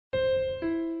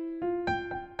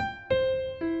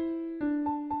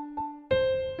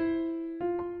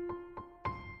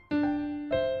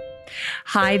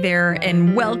Hi there,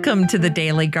 and welcome to the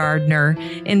Daily Gardener.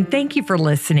 And thank you for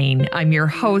listening. I'm your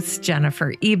host,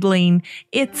 Jennifer Ebling.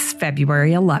 It's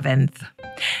February 11th.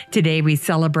 Today we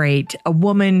celebrate a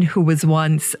woman who was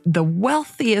once the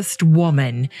wealthiest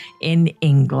woman in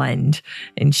England,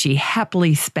 and she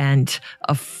happily spent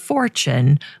a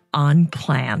fortune on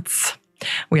plants.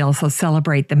 We also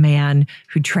celebrate the man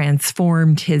who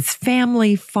transformed his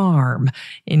family farm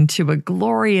into a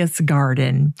glorious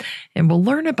garden. And we'll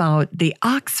learn about the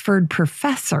Oxford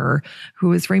professor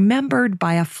who is remembered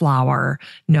by a flower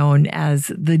known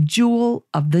as the jewel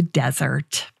of the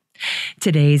desert.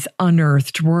 Today's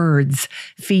unearthed words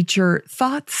feature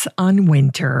thoughts on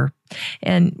winter.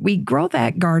 And we grow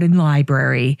that garden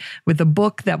library with a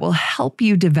book that will help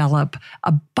you develop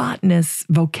a botanist's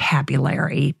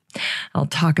vocabulary. I'll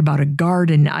talk about a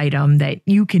garden item that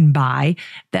you can buy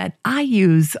that I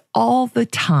use all the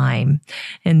time.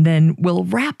 And then we'll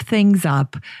wrap things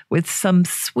up with some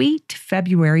sweet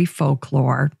February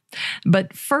folklore.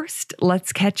 But first,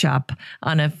 let's catch up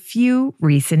on a few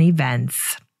recent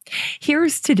events.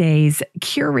 Here's today's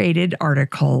curated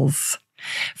articles.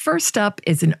 First up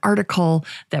is an article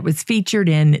that was featured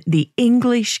in The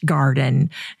English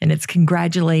Garden, and it's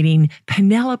congratulating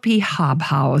Penelope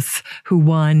Hobhouse, who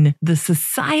won the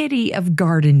Society of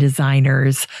Garden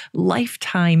Designers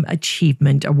Lifetime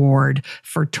Achievement Award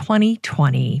for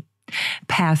 2020.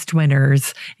 Past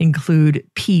winners include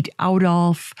Pete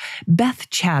Oudolph, Beth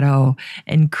Chatto,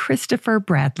 and Christopher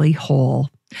Bradley Hole.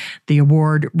 The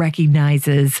award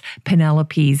recognizes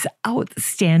Penelope's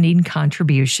outstanding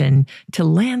contribution to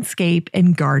landscape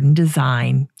and garden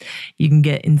design. You can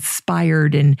get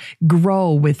inspired and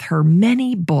grow with her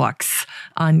many books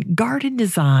on garden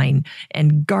design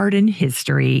and garden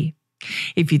history.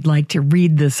 If you'd like to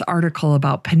read this article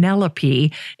about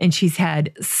Penelope, and she's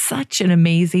had such an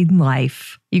amazing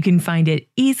life, you can find it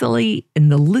easily in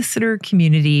the listener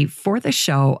community for the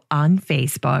show on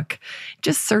Facebook.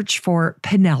 Just search for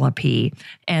Penelope,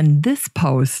 and this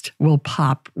post will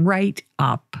pop right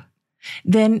up.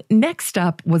 Then next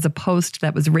up was a post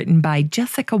that was written by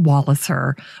Jessica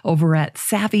Walliser over at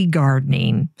Savvy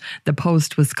Gardening. The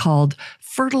post was called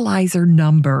Fertilizer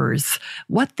Numbers,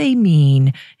 What They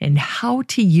Mean and How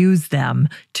to Use Them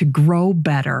to Grow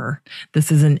Better.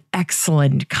 This is an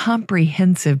excellent,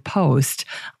 comprehensive post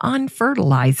on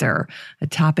fertilizer, a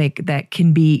topic that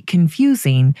can be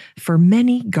confusing for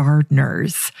many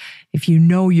gardeners. If you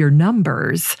know your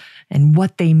numbers and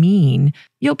what they mean,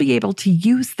 you'll be able to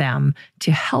use them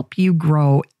to help you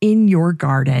grow in your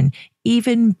garden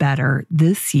even better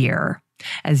this year.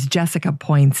 As Jessica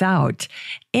points out,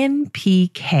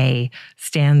 NPK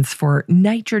stands for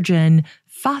nitrogen,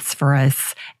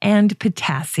 phosphorus, and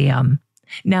potassium.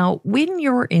 Now, when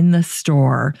you're in the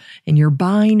store and you're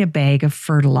buying a bag of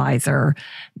fertilizer,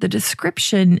 the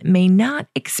description may not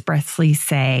expressly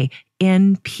say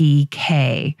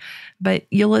NPK, but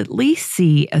you'll at least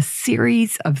see a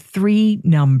series of 3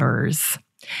 numbers.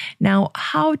 Now,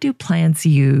 how do plants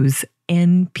use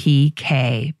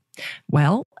NPK?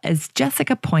 Well, as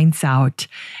Jessica points out,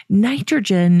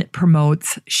 nitrogen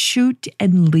promotes shoot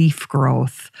and leaf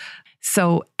growth.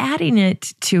 So adding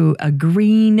it to a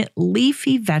green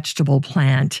leafy vegetable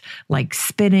plant like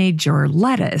spinach or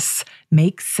lettuce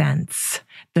makes sense.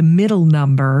 The middle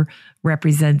number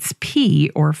represents P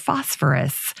or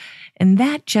phosphorus, and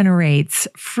that generates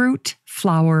fruit,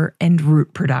 flower, and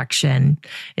root production.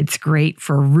 It's great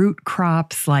for root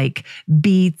crops like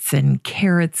beets and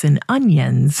carrots and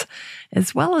onions,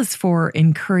 as well as for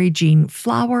encouraging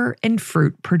flower and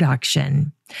fruit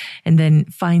production. And then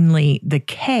finally, the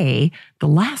K, the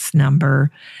last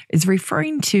number, is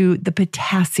referring to the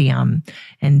potassium,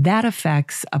 and that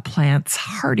affects a plant's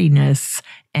hardiness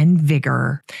and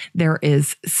vigor. There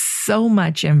is so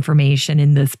much information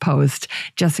in this post.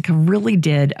 Jessica really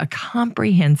did a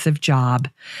comprehensive job.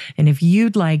 And if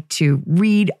you'd like to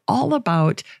read all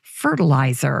about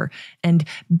fertilizer and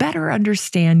better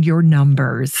understand your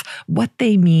numbers, what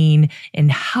they mean,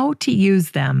 and how to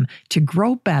use them to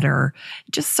grow better,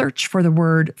 just search for the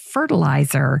word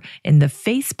fertilizer in the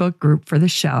Facebook group for the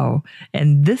show,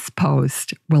 and this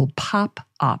post will pop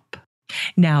up.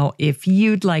 Now, if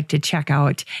you'd like to check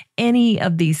out any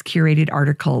of these curated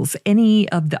articles, any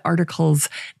of the articles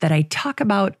that I talk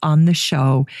about on the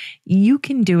show, you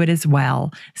can do it as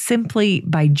well simply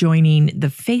by joining the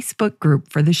Facebook group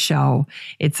for the show.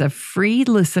 It's a free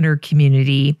listener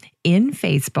community in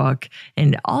Facebook,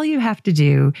 and all you have to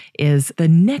do is the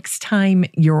next time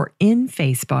you're in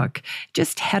Facebook,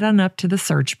 just head on up to the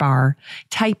search bar,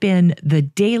 type in the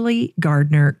Daily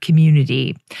Gardener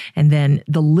Community, and then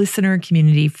the listener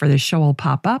community for the show will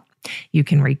pop up. You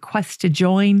can request to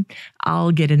join.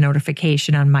 I'll get a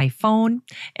notification on my phone,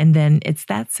 and then it's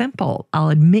that simple. I'll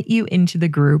admit you into the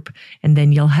group, and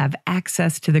then you'll have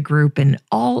access to the group and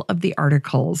all of the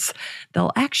articles.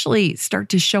 They'll actually start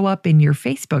to show up in your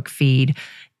Facebook feed,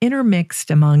 intermixed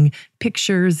among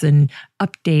pictures and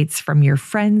updates from your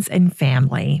friends and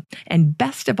family. And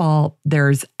best of all,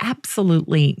 there's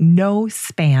absolutely no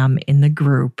spam in the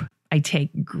group. I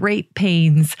take great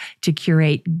pains to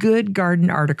curate good garden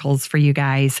articles for you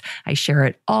guys. I share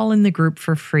it all in the group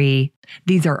for free.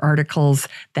 These are articles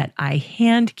that I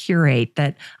hand curate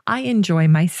that I enjoy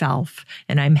myself,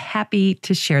 and I'm happy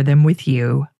to share them with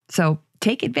you. So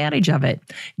take advantage of it.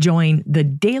 Join the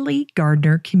Daily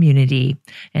Gardener community.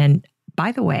 And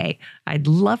by the way, I'd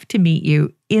love to meet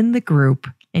you in the group.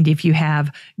 And if you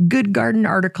have good garden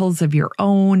articles of your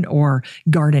own, or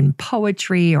garden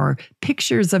poetry, or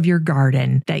pictures of your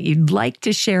garden that you'd like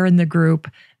to share in the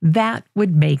group, that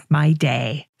would make my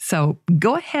day. So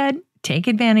go ahead, take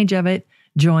advantage of it.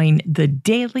 Join the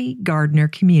Daily Gardener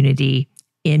community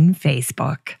in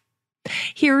Facebook.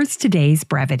 Here's today's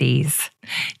brevities.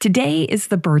 Today is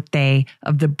the birthday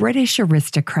of the British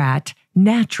aristocrat,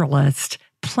 naturalist,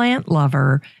 plant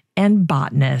lover, and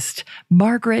botanist,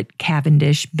 Margaret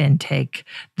Cavendish Bentinck,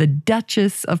 the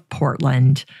Duchess of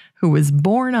Portland, who was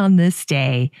born on this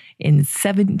day in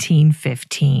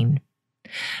 1715.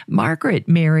 Margaret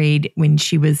married when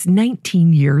she was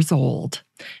 19 years old.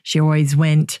 She always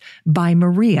went by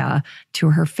Maria to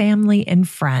her family and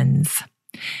friends.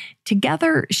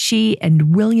 Together, she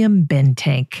and William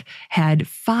Bentinck had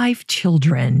 5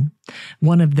 children.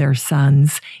 One of their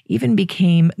sons even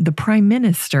became the prime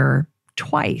minister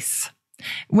twice.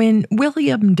 When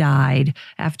William died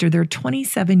after their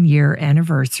 27-year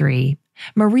anniversary,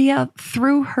 Maria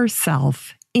threw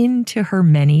herself into her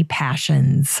many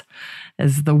passions.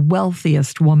 As the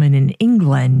wealthiest woman in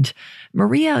England,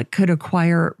 Maria could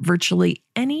acquire virtually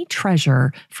any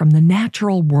treasure from the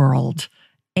natural world.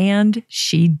 And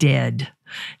she did.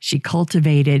 She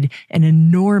cultivated an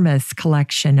enormous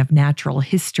collection of natural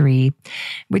history,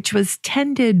 which was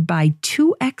tended by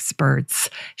 2 experts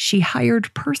she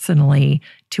hired personally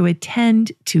to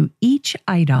attend to each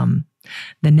item: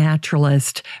 the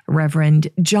naturalist, Reverend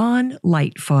John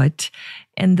Lightfoot,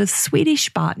 and the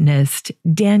Swedish botanist,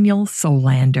 Daniel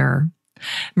Solander.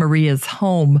 Maria's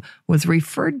home was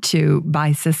referred to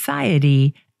by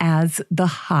society as the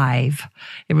Hive.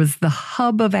 It was the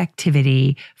hub of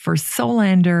activity for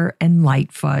Solander and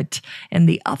Lightfoot and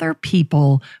the other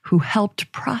people who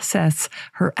helped process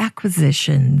her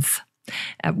acquisitions.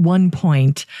 At one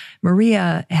point,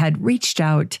 Maria had reached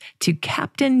out to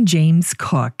Captain James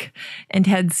Cook and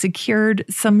had secured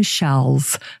some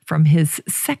shells from his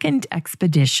second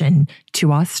expedition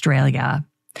to Australia.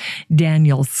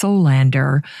 Daniel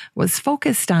Solander was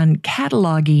focused on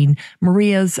cataloging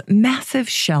Maria's massive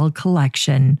shell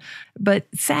collection, but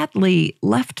sadly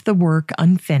left the work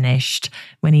unfinished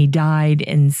when he died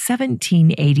in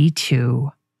 1782.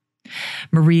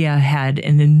 Maria had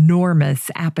an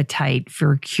enormous appetite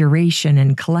for curation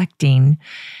and collecting.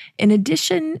 In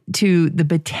addition to the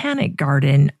botanic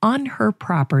garden on her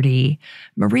property,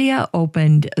 Maria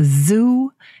opened a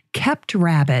zoo, kept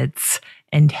rabbits,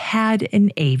 and had an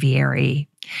aviary.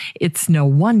 It's no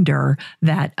wonder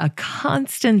that a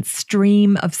constant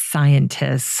stream of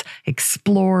scientists,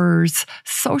 explorers,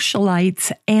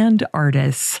 socialites, and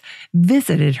artists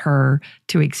visited her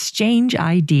to exchange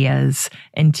ideas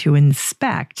and to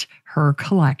inspect her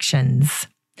collections.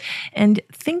 And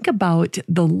think about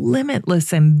the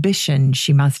limitless ambition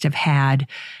she must have had,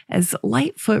 as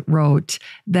Lightfoot wrote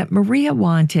that Maria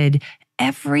wanted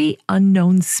every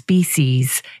unknown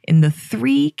species in the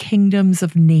 3 kingdoms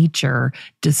of nature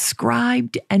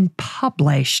described and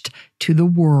published to the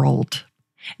world.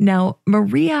 Now,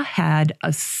 Maria had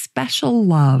a special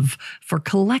love for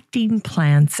collecting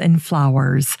plants and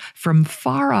flowers from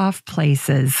far-off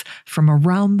places from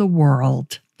around the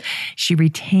world. She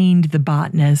retained the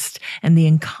botanist and the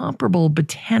incomparable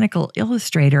botanical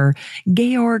illustrator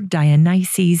Georg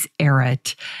Dionysius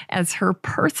Ehret as her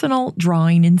personal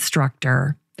drawing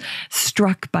instructor.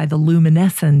 Struck by the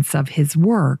luminescence of his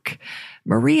work,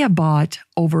 Maria bought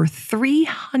over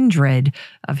 300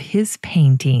 of his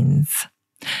paintings.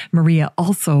 Maria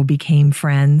also became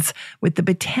friends with the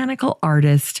botanical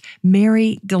artist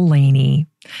Mary Delaney.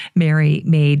 Mary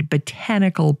made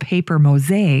botanical paper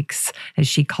mosaics, as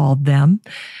she called them.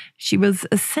 She was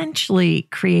essentially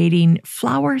creating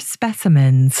flower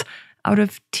specimens out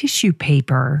of tissue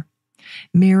paper.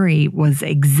 Mary was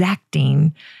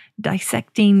exacting,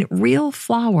 dissecting real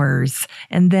flowers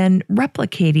and then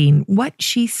replicating what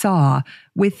she saw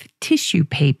with tissue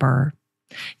paper.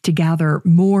 To gather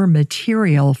more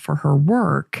material for her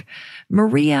work,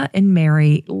 Maria and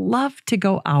Mary loved to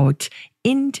go out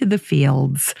into the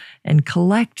fields and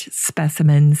collect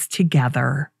specimens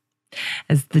together.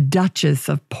 As the Duchess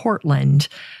of Portland,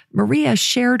 Maria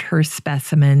shared her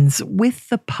specimens with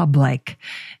the public,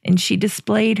 and she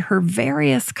displayed her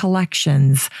various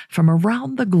collections from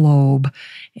around the globe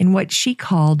in what she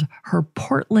called her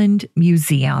Portland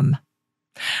Museum.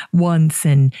 Once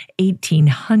in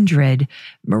 1800,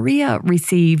 Maria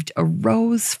received a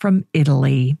rose from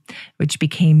Italy, which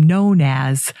became known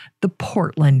as the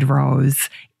Portland Rose,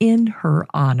 in her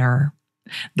honor.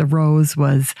 The rose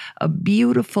was a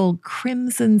beautiful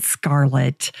crimson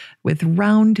scarlet with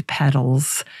round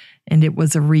petals, and it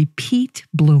was a repeat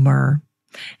bloomer.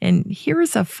 And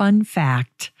here's a fun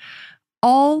fact.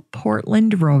 All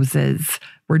Portland roses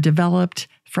were developed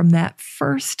from that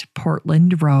first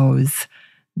Portland rose,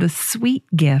 the sweet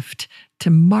gift to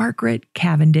Margaret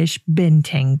Cavendish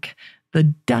Bentinck, the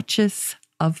Duchess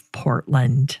of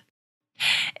Portland.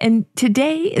 And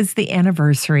today is the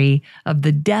anniversary of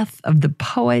the death of the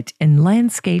poet and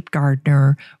landscape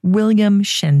gardener William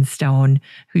Shenstone,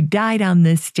 who died on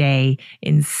this day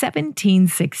in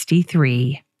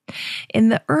 1763. In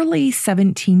the early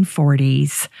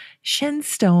 1740s,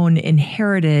 Shenstone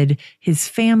inherited his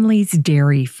family's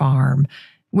dairy farm,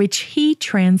 which he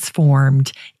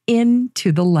transformed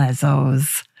into the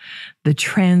Lezzos. The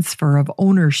transfer of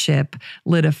ownership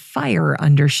lit a fire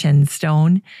under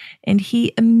Shenstone, and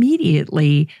he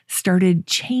immediately started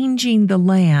changing the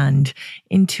land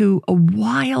into a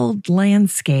wild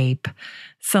landscape,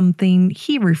 something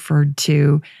he referred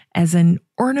to as an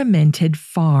ornamented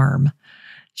farm.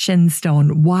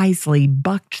 Shenstone wisely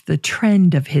bucked the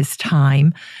trend of his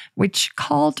time, which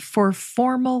called for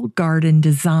formal garden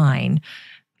design.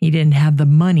 He didn't have the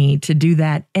money to do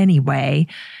that anyway,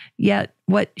 yet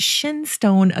what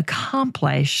Shenstone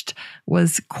accomplished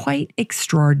was quite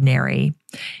extraordinary.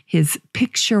 His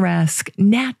picturesque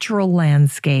natural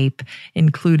landscape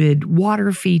included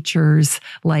water features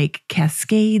like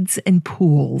cascades and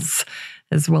pools,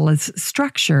 as well as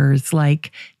structures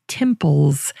like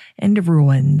temples and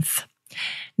ruins.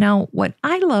 Now, what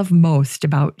I love most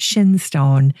about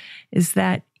Shenstone is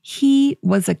that he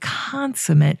was a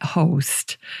consummate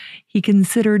host. He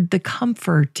considered the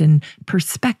comfort and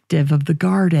perspective of the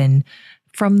garden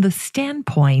from the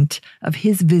standpoint of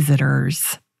his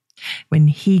visitors. When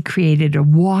he created a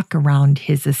walk around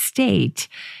his estate,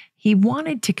 he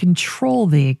wanted to control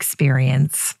the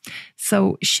experience.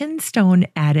 So Shenstone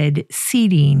added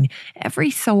seating every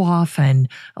so often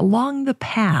along the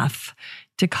path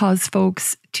to cause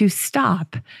folks to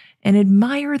stop and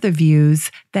admire the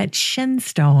views that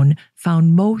Shenstone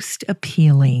found most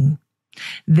appealing.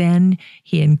 Then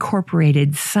he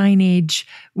incorporated signage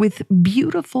with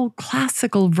beautiful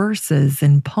classical verses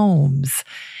and poems,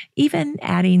 even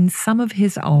adding some of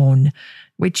his own,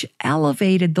 which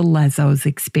elevated the Lezzos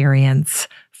experience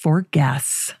for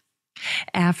guests.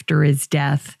 After his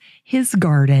death, his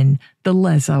garden, the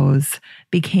Lezzos,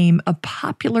 became a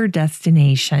popular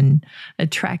destination,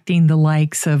 attracting the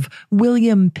likes of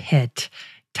William Pitt,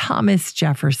 Thomas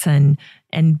Jefferson,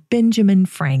 and Benjamin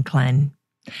Franklin.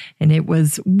 And it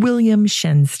was William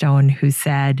Shenstone who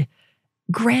said,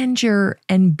 "Grandeur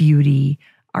and beauty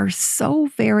are so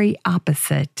very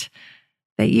opposite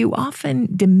that you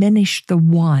often diminish the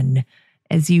one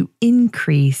as you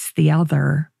increase the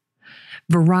other.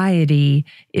 Variety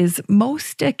is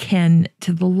most akin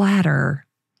to the latter,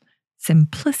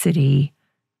 simplicity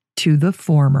to the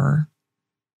former."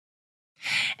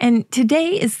 And today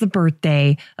is the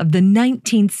birthday of the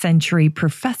 19th century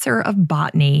professor of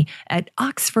botany at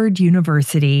Oxford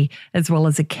University, as well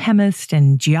as a chemist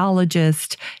and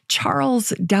geologist,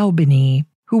 Charles Daubeny,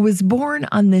 who was born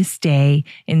on this day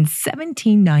in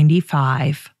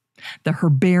 1795. The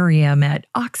herbarium at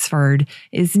Oxford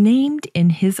is named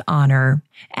in his honor,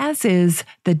 as is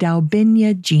the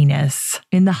Daubenia genus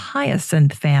in the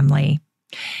hyacinth family.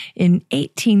 In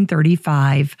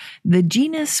 1835, the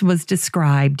genus was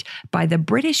described by the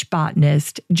British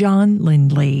botanist John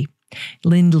Lindley.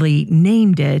 Lindley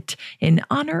named it in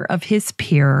honor of his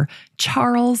peer,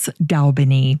 Charles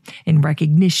Daubeny, in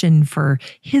recognition for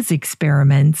his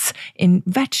experiments in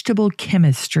vegetable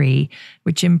chemistry,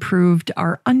 which improved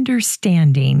our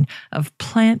understanding of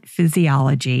plant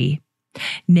physiology.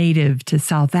 Native to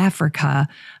South Africa,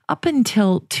 up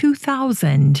until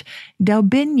 2000,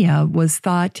 Daubenia was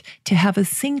thought to have a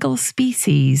single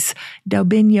species,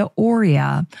 Daubenia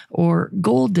aurea, or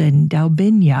golden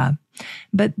Daubenia.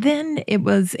 But then it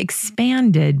was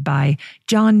expanded by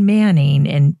John Manning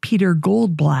and Peter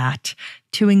Goldblatt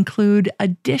to include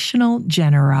additional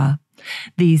genera.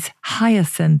 These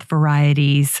hyacinth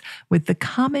varieties with the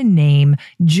common name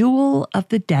jewel of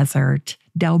the desert,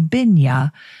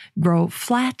 Dalbinia, grow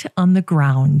flat on the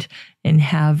ground and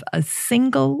have a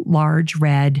single large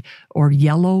red or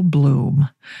yellow bloom,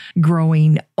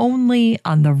 growing only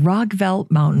on the Rogveld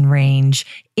mountain range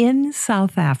in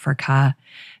South Africa.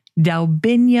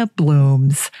 Dalbinia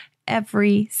blooms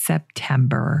every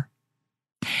September.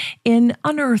 In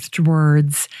Unearthed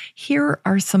Words, here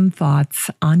are some thoughts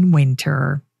on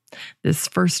winter. This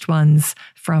first one's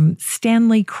from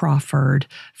Stanley Crawford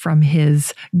from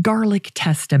his Garlic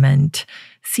Testament,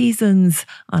 Seasons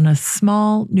on a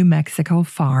Small New Mexico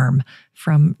Farm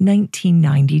from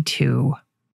 1992.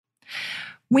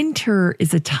 Winter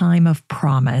is a time of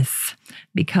promise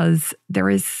because there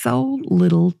is so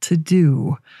little to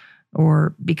do,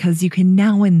 or because you can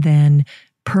now and then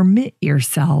permit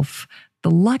yourself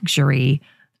the luxury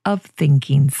of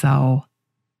thinking so.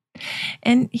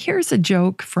 And here's a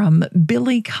joke from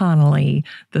Billy Connolly,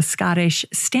 the Scottish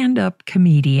stand-up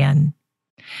comedian.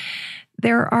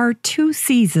 There are 2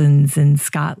 seasons in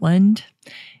Scotland,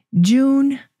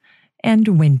 June and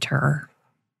winter.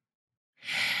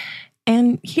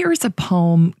 And here's a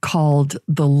poem called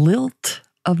The Lilt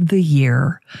of the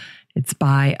Year. It's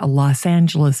by a Los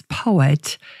Angeles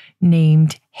poet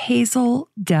named Hazel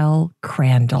Dell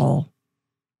Crandall.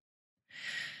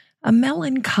 A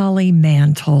melancholy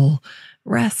mantle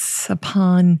rests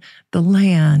upon the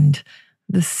land,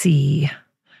 the sea.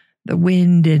 The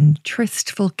wind in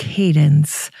tristful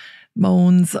cadence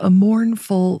moans a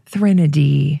mournful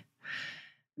threnody.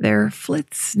 There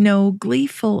flits no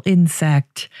gleeful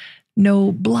insect,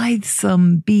 no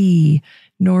blithesome bee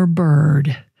nor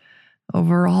bird.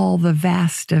 Over all the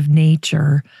vast of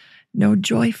nature, no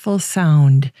joyful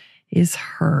sound is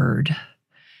heard.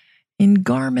 In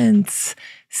garments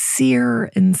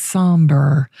sere and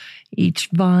somber, each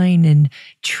vine and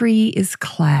tree is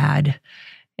clad.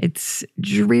 It's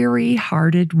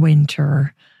dreary-hearted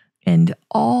winter, and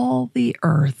all the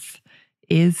earth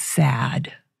is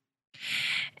sad.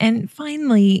 And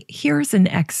finally, here's an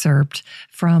excerpt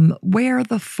from Where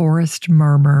the Forest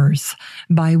Murmurs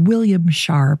by William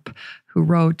Sharp, who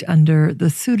wrote under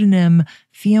the pseudonym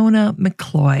Fiona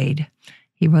MacLeod.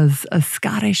 He was a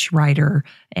Scottish writer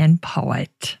and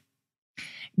poet.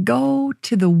 Go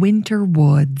to the winter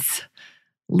woods.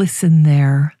 Listen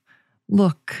there.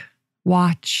 Look,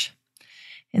 watch.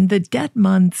 And the dead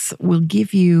months will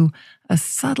give you a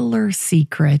subtler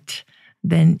secret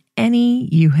than any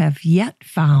you have yet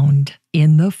found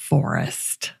in the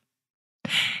forest.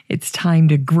 It's time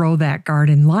to grow that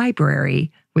garden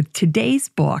library with today's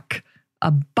book,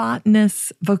 A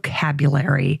Botanist's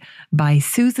Vocabulary by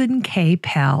Susan K.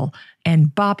 Pell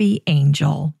and Bobby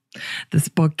Angel. This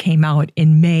book came out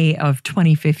in May of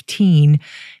 2015,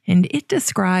 and it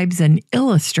describes and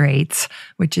illustrates,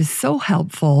 which is so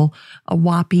helpful, a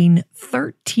whopping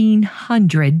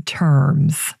 1,300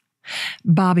 terms.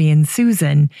 Bobby and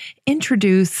Susan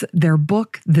introduce their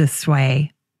book this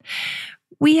way.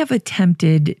 We have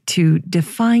attempted to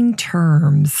define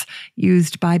terms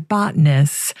used by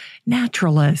botanists,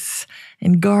 naturalists,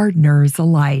 and gardeners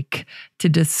alike to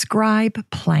describe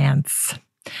plants.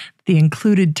 The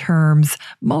included terms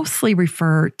mostly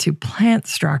refer to plant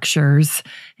structures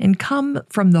and come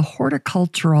from the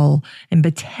horticultural and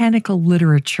botanical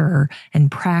literature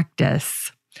and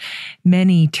practice.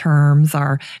 Many terms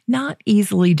are not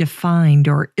easily defined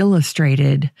or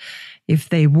illustrated. If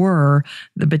they were,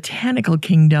 the botanical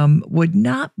kingdom would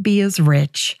not be as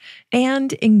rich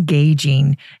and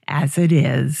engaging as it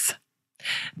is.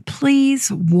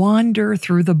 Please wander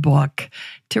through the book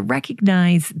to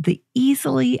recognize the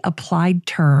easily applied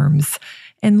terms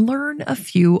and learn a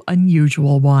few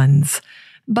unusual ones,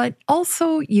 but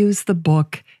also use the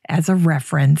book as a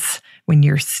reference when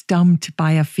you're stumped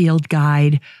by a field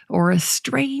guide or a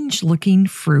strange-looking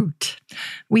fruit.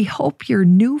 We hope your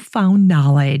newfound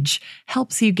knowledge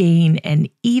helps you gain an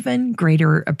even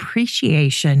greater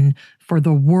appreciation for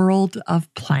the world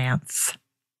of plants.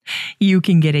 You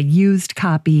can get a used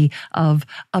copy of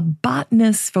A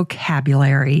Botanist's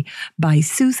Vocabulary by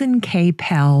Susan K.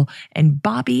 Pell and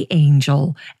Bobby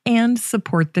Angel and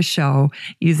support the show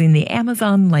using the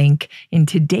Amazon link in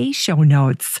today's show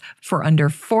notes for under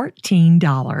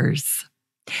 $14.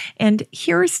 And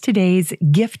here's today's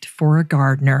gift for a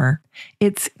gardener.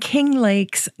 It's King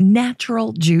Lake's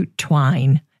natural jute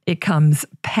twine. It comes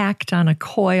packed on a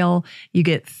coil. You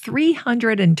get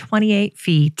 328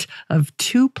 feet of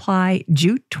 2-ply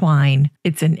jute twine.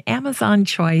 It's an Amazon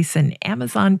Choice and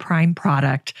Amazon Prime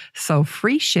product, so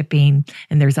free shipping,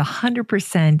 and there's a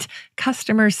 100%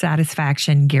 customer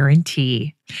satisfaction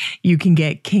guarantee. You can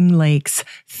get King Lake's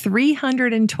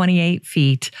 328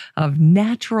 feet of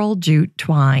natural jute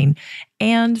twine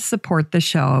and support the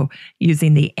show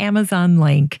using the Amazon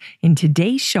link in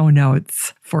today's show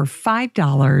notes for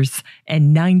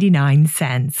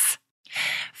 $5.99.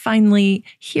 Finally,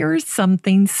 here's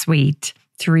something sweet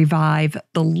to revive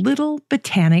the little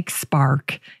botanic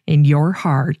spark in your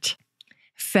heart.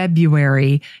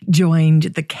 February joined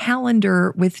the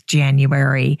calendar with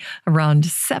January around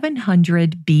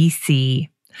 700 BC.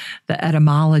 The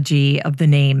etymology of the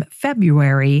name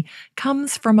February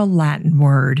comes from a Latin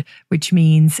word which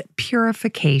means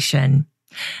purification.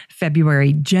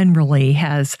 February generally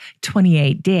has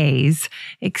 28 days,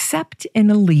 except in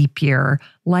a leap year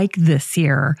like this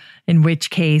year, in which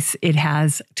case it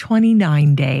has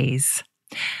 29 days.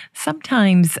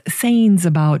 Sometimes sayings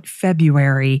about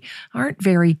February aren't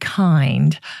very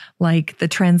kind, like the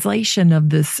translation of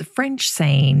this French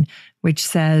saying, which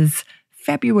says,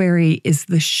 February is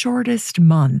the shortest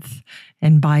month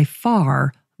and by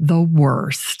far the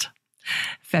worst.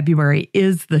 February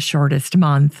is the shortest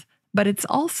month, but it's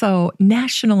also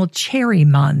National Cherry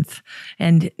Month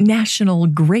and National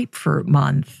Grapefruit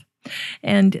Month.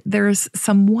 And there's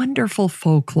some wonderful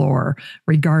folklore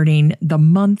regarding the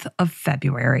month of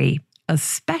February,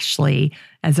 especially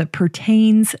as it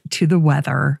pertains to the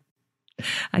weather.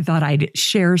 I thought I'd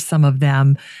share some of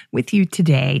them with you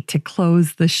today to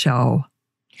close the show.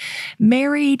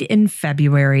 Married in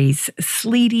February's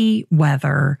sleety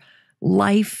weather,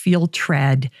 life you'll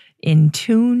tread in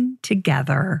tune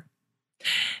together.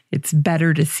 It's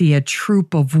better to see a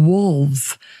troop of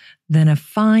wolves than a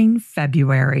fine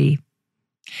February.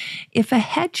 If a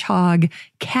hedgehog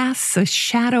casts a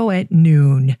shadow at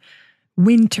noon,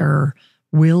 winter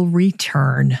will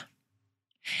return.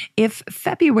 If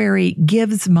February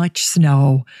gives much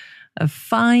snow, a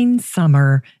fine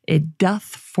summer it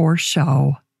doth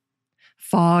foreshow.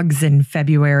 Fogs in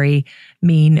February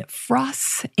mean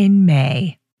frosts in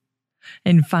May.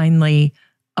 And finally,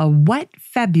 a wet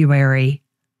February,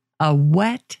 a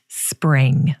wet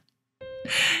spring.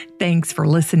 Thanks for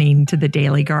listening to The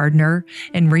Daily Gardener.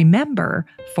 And remember,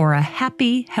 for a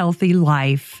happy, healthy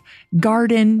life,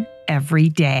 garden every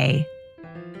day.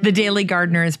 The Daily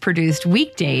Gardener is produced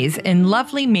weekdays in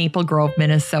lovely Maple Grove,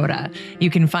 Minnesota. You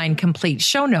can find complete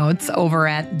show notes over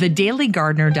at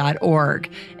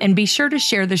thedailygardener.org. And be sure to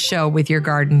share the show with your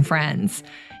garden friends.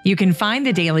 You can find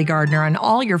The Daily Gardener on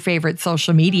all your favorite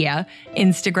social media,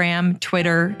 Instagram,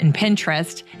 Twitter, and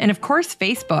Pinterest, and of course,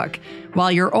 Facebook.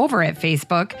 While you're over at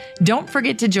Facebook, don't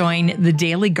forget to join the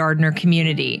Daily Gardener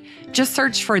community. Just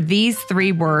search for these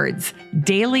 3 words,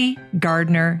 Daily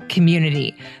Gardener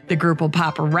Community. The group will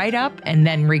pop right up and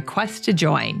then request to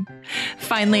join.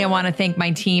 Finally, I want to thank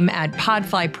my team at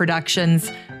Podfly Productions,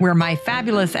 where my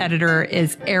fabulous editor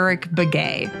is Eric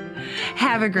Begay.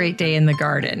 Have a great day in the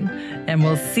garden, and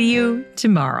we'll see you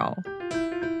tomorrow.